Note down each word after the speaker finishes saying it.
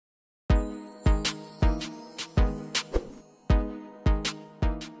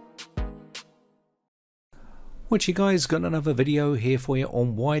What you guys, got another video here for you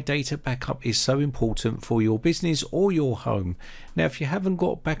on why data backup is so important for your business or your home. Now, if you haven't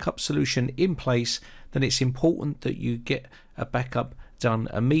got a backup solution in place, then it's important that you get a backup done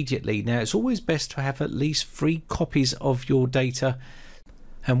immediately. Now, it's always best to have at least 3 copies of your data,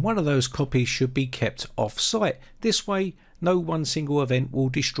 and one of those copies should be kept off-site. This way, no one single event will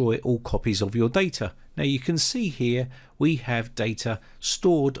destroy all copies of your data. Now you can see here we have data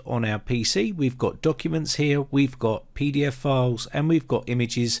stored on our PC. We've got documents here, we've got PDF files, and we've got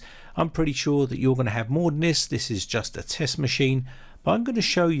images. I'm pretty sure that you're going to have more than this. This is just a test machine, but I'm going to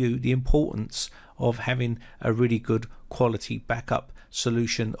show you the importance of having a really good quality backup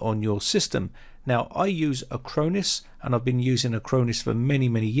solution on your system. Now I use Acronis, and I've been using Acronis for many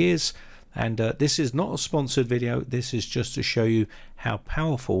years. And this is not a sponsored video. This is just to show you how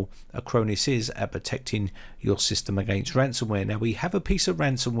powerful Acronis is at protecting your system against ransomware. Now we have a piece of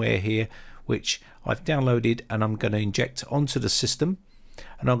ransomware here which I've downloaded, and I'm going to inject onto the system,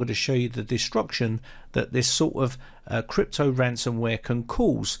 and I'm going to show you the destruction that this sort of crypto ransomware can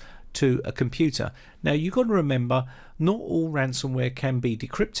cause to a computer. Now you've got to remember, not all ransomware can be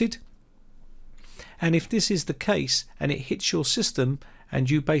decrypted, and if this is the case and it hits your system and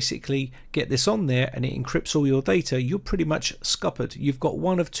you basically get this on there and it encrypts all your data, you're pretty much scuppered. You've got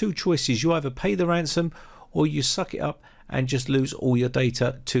one of 2 choices. You either pay the ransom or you suck it up and just lose all your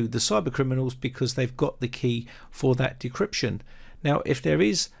data to the cyber criminals, because they've got the key for that decryption. Now, if there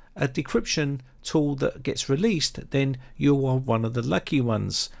is a decryption tool that gets released, then you are one of the lucky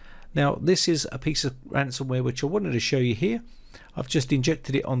ones. Now, this is a piece of ransomware which I wanted to show you here. I've just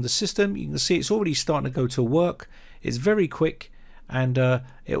injected it on the system. You can see it's already starting to go to work. It's very quick, and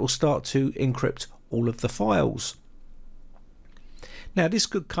it will start to encrypt all of the files. Now this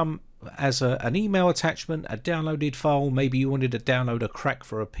could come as an email attachment, a downloaded file. Maybe you wanted to download a crack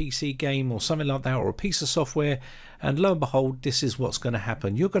for a PC game or something like that, or a piece of software, and lo and behold, this is what's going to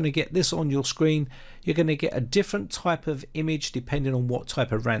happen. You're going to get this on your screen. You're going to get a different type of image depending on what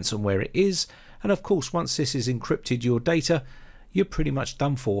type of ransomware it is, and of course once this is encrypted your data, you're pretty much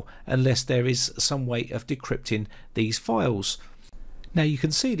done for, unless there is some way of decrypting these files. Now you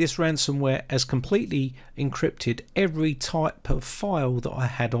can see this ransomware has completely encrypted every type of file that I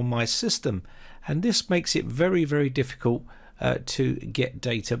had on my system, and this makes it very difficult to get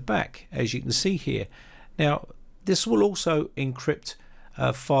data back, as you can see here. Now this will also encrypt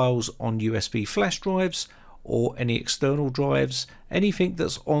files on USB flash drives or any external drives, anything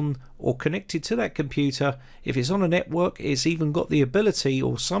that's on or connected to that computer. If it's on a network, it's even got the ability,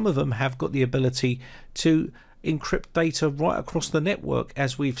 or some of them have got the ability, to encrypt data right across the network,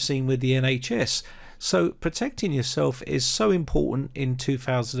 as we've seen with the NHS. So protecting yourself is so important in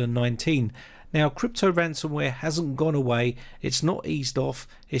 2019. Now crypto ransomware hasn't gone away, it's not eased off.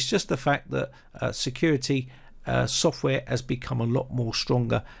 It's just the fact that security software has become a lot more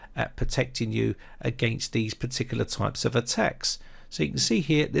stronger at protecting you against these particular types of attacks. So you can see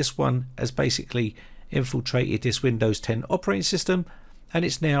here, this one has basically infiltrated this Windows 10 operating system, and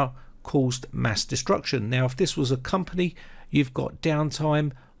it's now caused mass destruction. Now if this was a company, you've got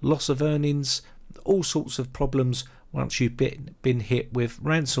downtime, loss of earnings, all sorts of problems once you've been hit with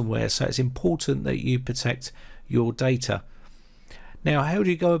ransomware. So it's important that you protect your data. Now how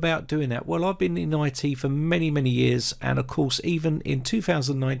do you go about doing that? Well, I've been in IT for many years, and of course even in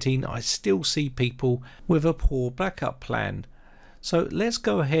 2019 I still see people with a poor backup plan. So let's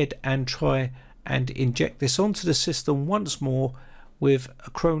go ahead and try and inject this onto the system once more with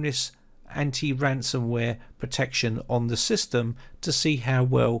Acronis anti-ransomware protection on the system to see how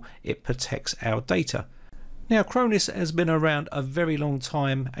well it protects our data. Now Acronis has been around a very long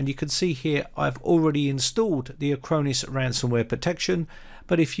time, and you can see here I've already installed the Acronis ransomware protection.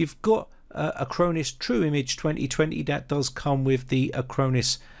 But if you've got Acronis True Image 2020, that does come with the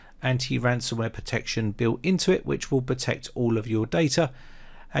Acronis anti-ransomware protection built into it, which will protect all of your data.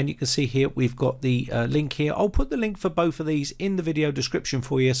 And you can see here we've got the link here. I'll put the link for both of these in the video description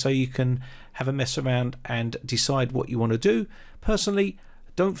for you, so you can have a mess around and decide what you want to do. Personally,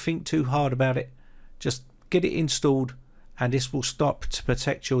 don't think too hard about it. Just get it installed, and this will stop to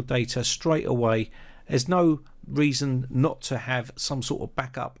protect your data straight away. There's no reason not to have some sort of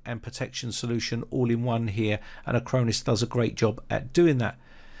backup and protection solution all in one here, and Acronis does a great job at doing that.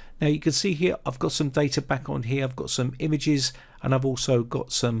 Now you can see here I've got some data back on here. I've got some images, and I've also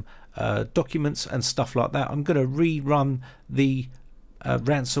got some documents and stuff like that. I'm going to rerun the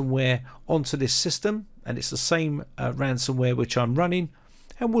ransomware onto this system, and it's the same ransomware which I'm running,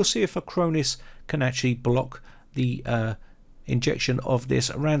 and we'll see if Acronis can actually block the injection of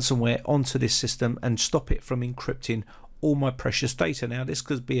this ransomware onto this system and stop it from encrypting all my precious data. Now this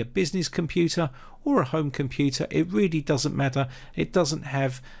could be a business computer or a home computer, it really doesn't matter. It doesn't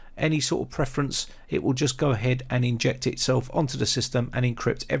have any sort of preference. It will just go ahead and inject itself onto the system and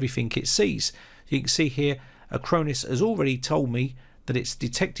encrypt everything it sees. You can see here Acronis has already told me that it's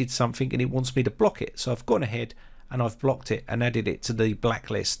detected something and it wants me to block it, so I've gone ahead and I've blocked it and added it to the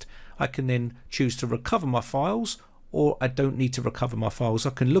blacklist. I can then choose to recover my files, or I don't need to recover my files.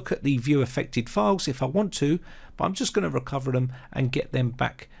 I can look at the view affected files if I want to, but I'm just going to recover them and get them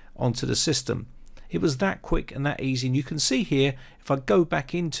back onto the system. It was that quick and that easy. And you can see here, if I go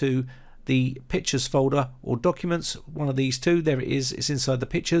back into the pictures folder or documents, one of these two, there it is, it's inside the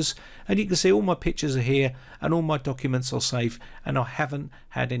pictures, and you can see all my pictures are here and all my documents are safe, and I haven't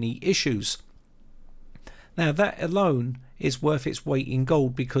had any issues. Now that alone is worth its weight in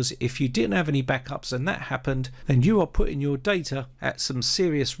gold, because if you didn't have any backups and that happened, then you are putting your data at some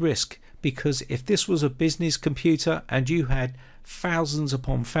serious risk. Because if this was a business computer and you had thousands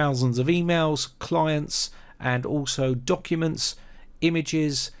upon thousands of emails, clients, and also documents,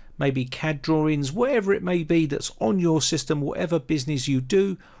 images, maybe CAD drawings, whatever it may be that's on your system, whatever business you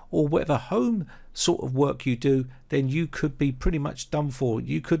do or whatever home sort of work you do, then you could be pretty much done for.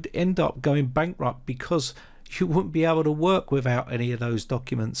 You could end up going bankrupt because you wouldn't be able to work without any of those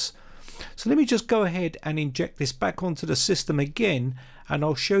documents. So let me just go ahead and inject this back onto the system again, and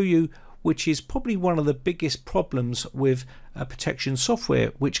I'll show you, which is probably one of the biggest problems with protection software,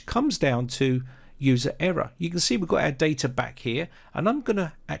 which comes down to user error. You can see we've got our data back here, and I'm going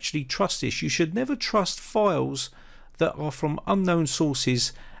to actually trust this. You should never trust files that are from unknown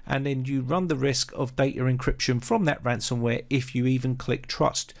sources, and then you run the risk of data encryption from that ransomware if you even click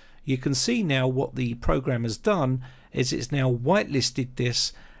trust. You can see now what the program has done is it's now whitelisted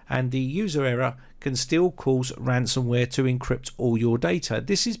this, and the user error can still cause ransomware to encrypt all your data.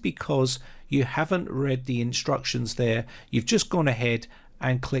 This is because you haven't read the instructions there. You've just gone ahead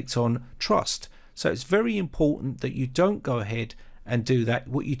and clicked on trust. So it's very important that you don't go ahead and do that.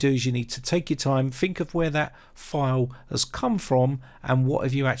 What you do is you need to take your time, think of where that file has come from and what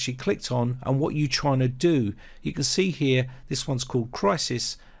have you actually clicked on and what you're trying to do. You can see here this one's called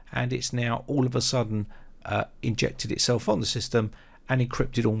crisis, and it's now all of a sudden injected itself on the system and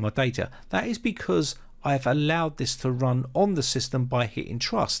encrypted all my data. That is because I've allowed this to run on the system by hitting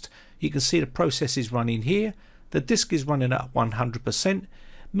trust. You can see the process is running here, the disk is running at 100%.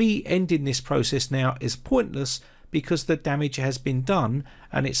 Me ending this process now is pointless because the damage has been done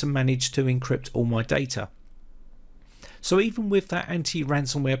and it's managed to encrypt all my data. So even with that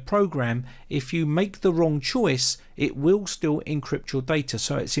anti-ransomware program, if you make the wrong choice, it will still encrypt your data.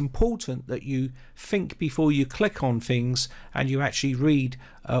 So it's important that you think before you click on things and you actually read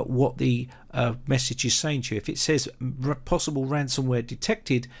what the message is saying to you. If it says possible ransomware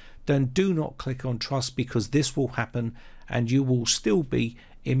detected, then do not click on trust, because this will happen and you will still be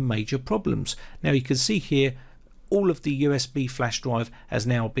in major problems. Now you can see here all of the USB flash drive has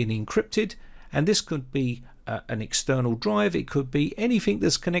now been encrypted, and this could be an external drive, it could be anything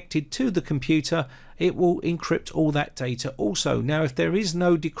that's connected to the computer. It will encrypt all that data also. Now if there is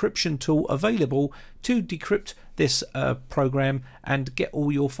no decryption tool available to decrypt this program and get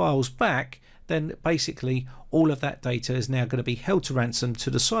all your files back, then basically all of that data is now going to be held to ransom to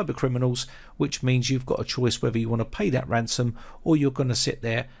the cyber criminals, which means you've got a choice whether you want to pay that ransom or you're going to sit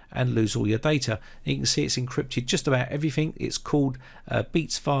there and lose all your data. And you can see it's encrypted just about everything. It's called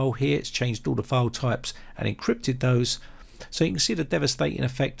beats file here. It's changed all the file types and encrypted those. So you can see the devastating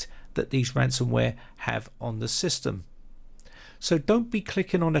effect that these ransomware have on the system. So don't be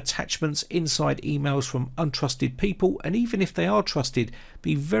clicking on attachments inside emails from untrusted people, and even if they are trusted,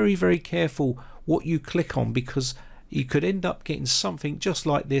 be very, very careful what you click on, because you could end up getting something just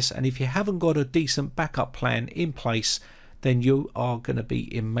like this, and if you haven't got a decent backup plan in place, then you are going to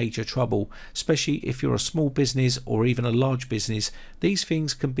be in major trouble, especially if you're a small business or even a large business. These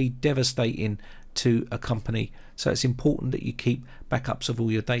things can be devastating to a company, so it's important that you keep backups of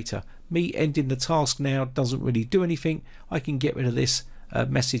all your data. Me ending the task now doesn't really do anything. I can get rid of this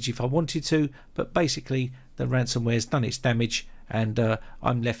message if I wanted to, but basically the ransomware has done its damage, and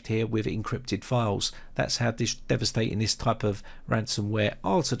I'm left here with encrypted files. That's how devastating this type of ransomware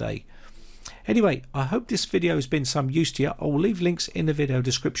are today. Anyway, I hope this video has been some use to you. I'll leave links in the video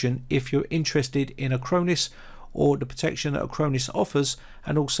description if you're interested in Acronis or the protection that Acronis offers,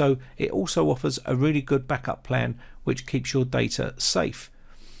 and also it also offers a really good backup plan which keeps your data safe.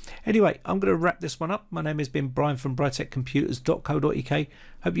 Anyway, I'm going to wrap this one up. My name has been Brian from briteccomputers.co.uk.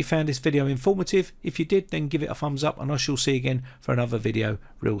 Hope you found this video informative. If you did, then give it a thumbs up, and I shall see you again for another video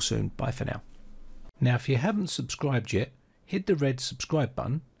real soon. Bye for now. Now if you haven't subscribed yet, hit the red subscribe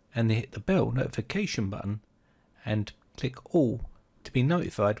button and then hit the bell notification button and click all to be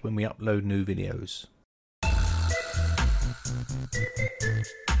notified when we upload new videos.